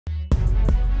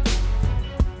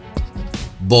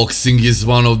Boxing is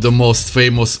one of the most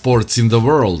famous sports in the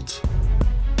world.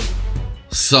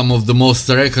 Some of the most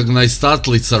recognized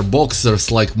athletes are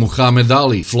boxers like Muhammad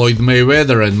Ali, Floyd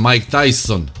Mayweather and Mike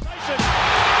Tyson.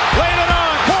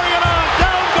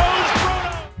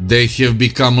 They have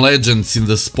become legends in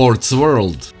the sports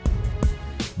world.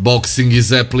 Boxing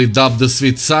is aptly dubbed the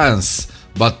sweet science,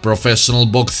 but professional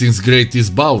boxing's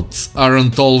greatest bouts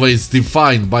aren't always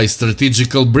defined by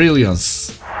strategical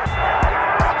brilliance.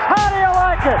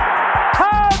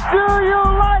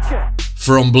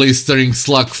 From blistering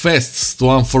slugfests to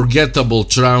unforgettable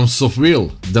triumphs of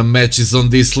will, the matches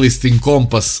on this list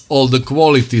encompass all the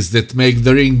qualities that make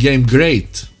the ring game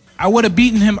great. I would have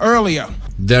beaten him earlier.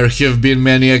 There have been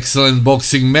many excellent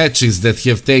boxing matches that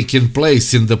have taken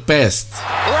place in the past.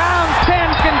 Round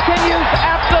 10 continues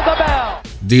after the bell.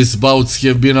 These bouts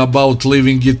have been about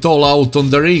leaving it all out on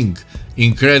the ring,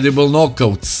 incredible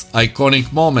knockouts,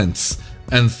 iconic moments,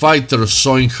 and fighters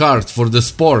showing heart for the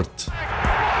sport.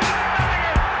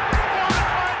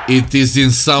 It is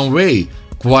in some way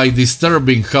quite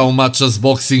disturbing how much as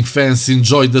boxing fans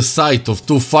enjoy the sight of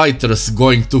two fighters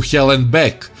going to hell and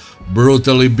back,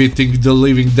 brutally beating the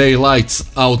living daylights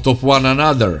out of one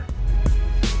another.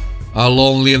 A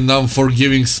lonely and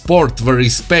unforgiving sport where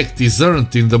respect is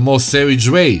earned in the most savage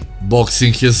way,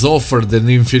 boxing has offered an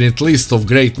infinite list of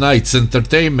great nights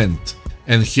entertainment.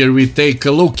 And here we take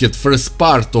a look at first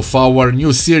part of our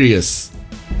new series.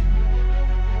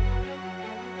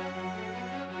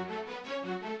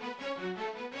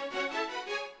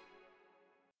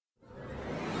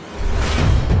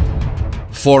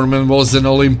 Foreman was an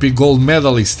Olympic gold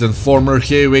medalist and former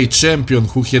heavyweight champion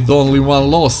who had only one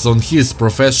loss on his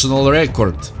professional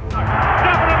record.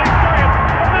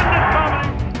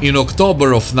 In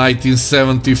October of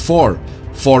 1974,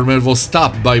 Foreman was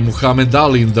stopped by Muhammad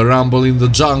Ali in the Rumble in the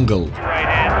Jungle.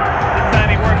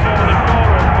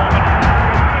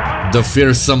 The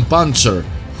fearsome puncher,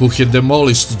 who had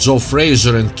demolished Joe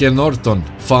Frazier and Ken Norton,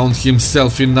 found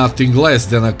himself in nothing less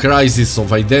than a crisis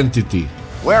of identity.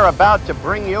 We're about to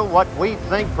bring you what we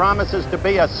think promises to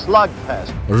be a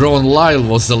slugfest. Ron Lyle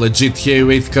was a legit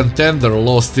heavyweight contender,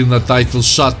 lost in a title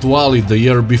shot to Ali the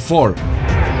year before.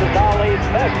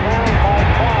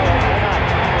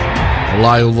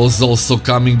 Lyle was also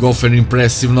coming off an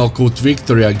impressive knockout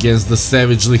victory against the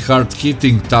savagely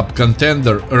hard-hitting top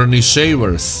contender Ernie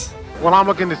Shavers. Well, I'm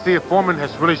looking to see if Foreman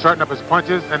has really sharpened up his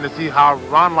punches and to see how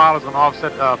Ron Lyle is going to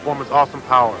offset Foreman's awesome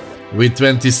power. With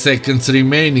 20 seconds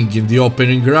remaining in the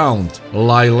opening round,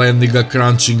 Lyle landing a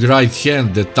crunching right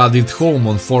hand that thudded home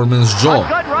on Foreman's jaw. A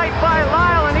good right by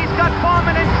Lyle, and he's got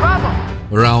Foreman in trouble.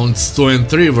 Rounds 2 and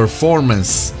 3 were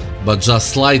Foreman's, but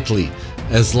just slightly,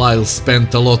 as Lyle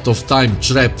spent a lot of time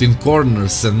trapped in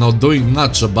corners and not doing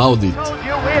much about it. Told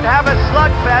you we'd have a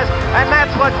slugfest, and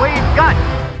that's what we've got.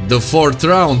 The fourth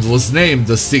round was named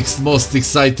the sixth most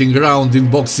exciting round in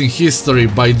boxing history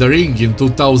by The Ring in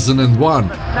 2001.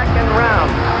 Second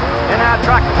round, in our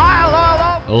truck, Lyle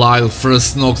all over. Lyle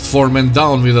first knocked Foreman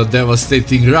down with a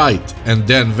devastating right and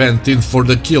then went in for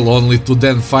the kill, only to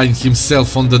then find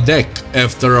himself on the deck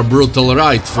after a brutal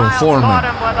right from Foreman. Caught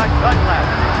him with a good left.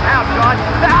 Now, George,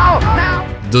 now!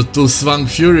 The two swung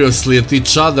furiously at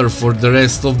each other for the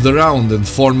rest of the round, and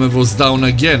Foreman was down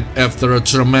again after a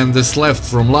tremendous left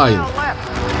from Lyle.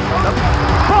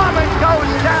 Foreman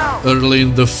goes down. Early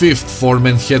in the fifth,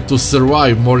 Foreman had to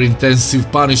survive more intensive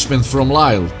punishment from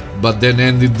Lyle, but then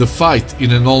ended the fight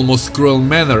in an almost cruel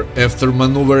manner after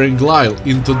maneuvering Lyle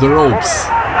into the ropes.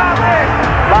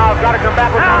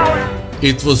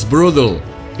 It was brutal,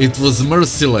 it was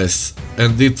merciless,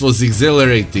 and it was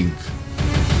exhilarating.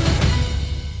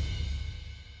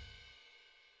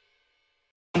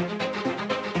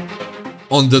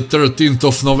 On the 13th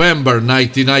of November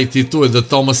 1992 at the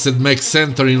Thomas & Mack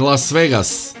Center in Las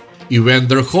Vegas,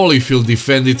 Evander Holyfield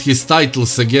defended his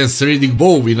titles against Riddick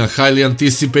Bowe in a highly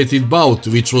anticipated bout,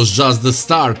 which was just the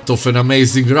start of an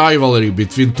amazing rivalry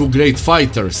between two great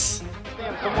fighters.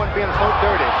 Someone being so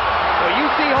dirty. So you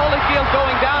see Holyfield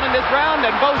going down in this round,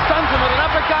 and Bowe stuns him with an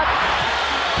uppercut.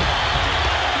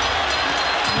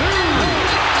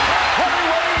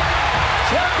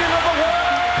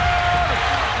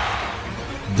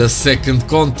 The second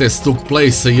contest took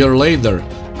place a year later,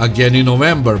 again in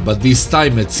November, but this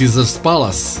time at Caesar's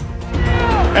Palace.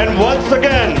 And once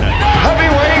again,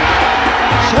 heavyweight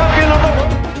champion of the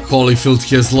world. Holyfield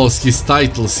has lost his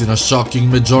titles in a shocking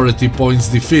majority points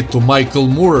defeat to Michael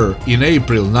Moorer in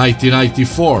April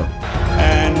 1994.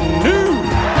 And new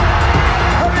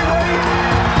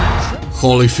heavyweight.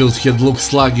 Holyfield had looked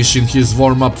sluggish in his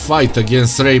warm-up fight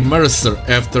against Ray Mercer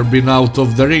after being out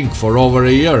of the ring for over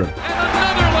a year. And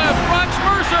another left, Rox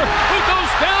Mercer, who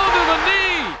goes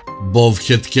Bob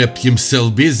had kept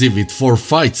himself busy with 4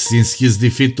 fights since his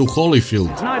defeat to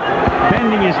Holyfield.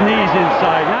 Bending his knees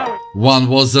inside. Now One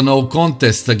was a no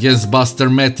contest against Buster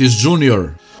Mattis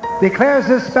Jr. Declares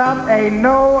this bout a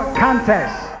no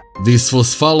contest. This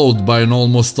was followed by an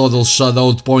almost total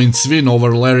shutout points win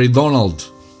over Larry Donald.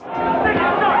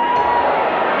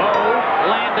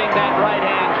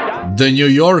 The New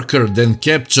Yorker then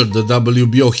captured the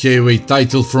WBO heavyweight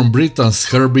title from Britain's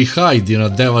Herbie Hyde in a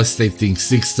devastating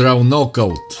 6th-round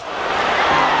knockout.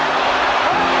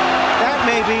 that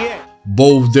may be it.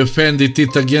 Bo defended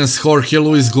it against Jorge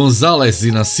Luis Gonzalez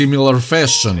in a similar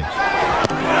fashion. There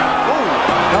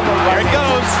it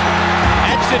goes.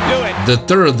 That should do it. The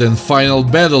third and final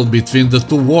battle between the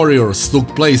two warriors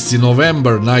took place in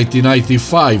November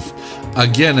 1995,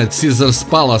 again at Caesars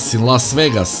Palace in Las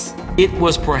Vegas. It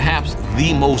was perhaps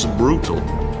the most brutal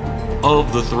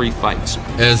of the 3 fights.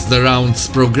 As the rounds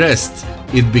progressed,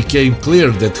 it became clear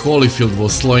that Holyfield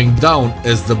was slowing down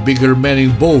as the bigger man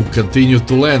in Bo continued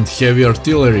to land heavy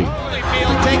artillery.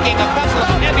 Holyfield taking a couple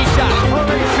of heavy shots.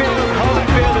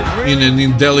 Holyfield is really In an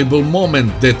indelible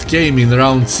moment that came in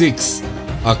round 6,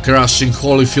 a crushing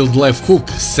Holyfield left hook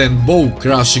sent Bo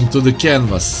crashing to the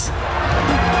canvas.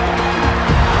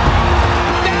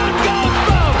 Down goes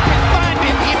Bo. Can find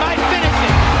him. He might finish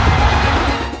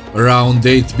it. Round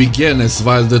 8 began as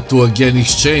while the two again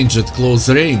exchanged at close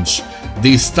range.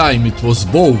 This time it was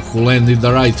Bo who landed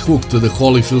the right hook to the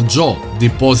Holyfield jaw,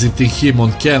 depositing him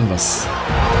on canvas.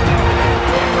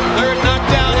 Third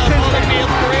knockdown of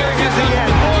Holyfield's career. Here's the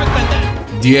fourth and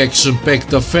then The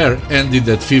action-packed affair ended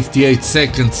at 58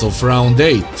 seconds of round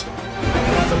 8.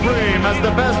 supreme as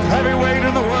the best heavyweight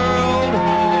in the world.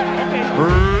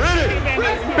 Ready,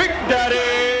 Big Daddy.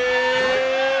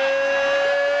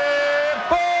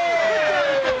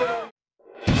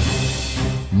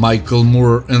 Michael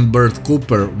Moore and Bert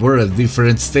Cooper were at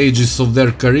different stages of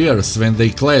their careers when they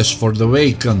clashed for the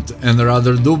vacant and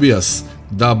rather dubious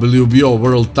WBO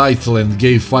world title and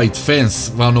gave fight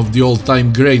fans one of the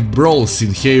all-time great brawls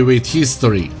in heavyweight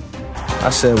history.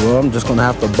 I said, well, I'm just gonna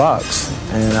have to box,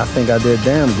 and I think I did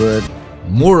damn good.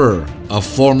 Moore, a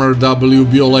former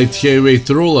WBO light heavyweight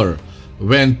ruler,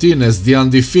 went in as the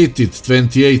undefeated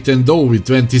 28-0 with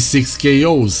 26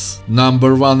 KOs,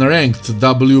 number 1 ranked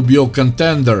WBO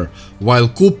contender, while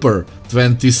Cooper,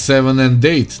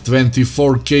 27-8,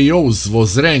 24 KOs,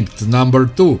 was ranked number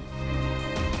 2.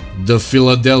 The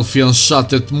Philadelphian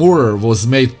shot at Moore was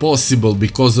made possible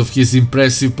because of his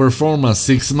impressive performance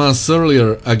 6 months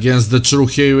earlier against the true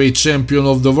heavyweight champion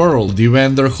of the world,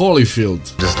 Evander Holyfield.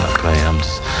 Just not playing.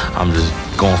 I'm just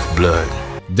going for blood.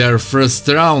 Their first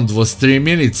round was 3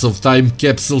 minutes of time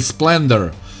capsule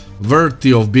splendor,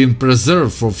 worthy of being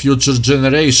preserved for future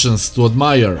generations to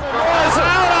admire.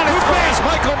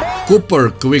 Cooper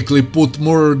quickly put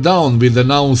Moore down with an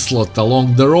onslaught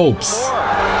along the ropes.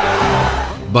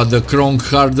 But the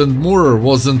chrome-hardened Moore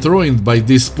wasn't ruined by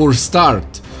this poor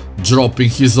start, dropping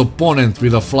his opponent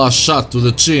with a flush shot to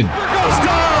the chin.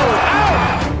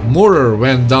 Moore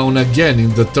went down again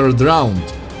in the 3rd round,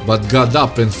 but got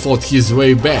up and fought his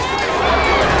way back.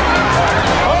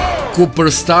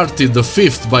 Cooper started the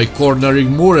 5th by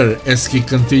cornering Moore as he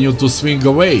continued to swing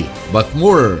away, but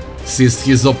Moore seized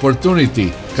his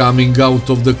opportunity, coming out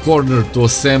of the corner to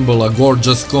assemble a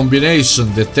gorgeous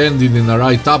combination that ended in a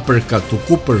right uppercut to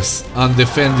Cooper's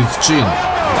undefended chin.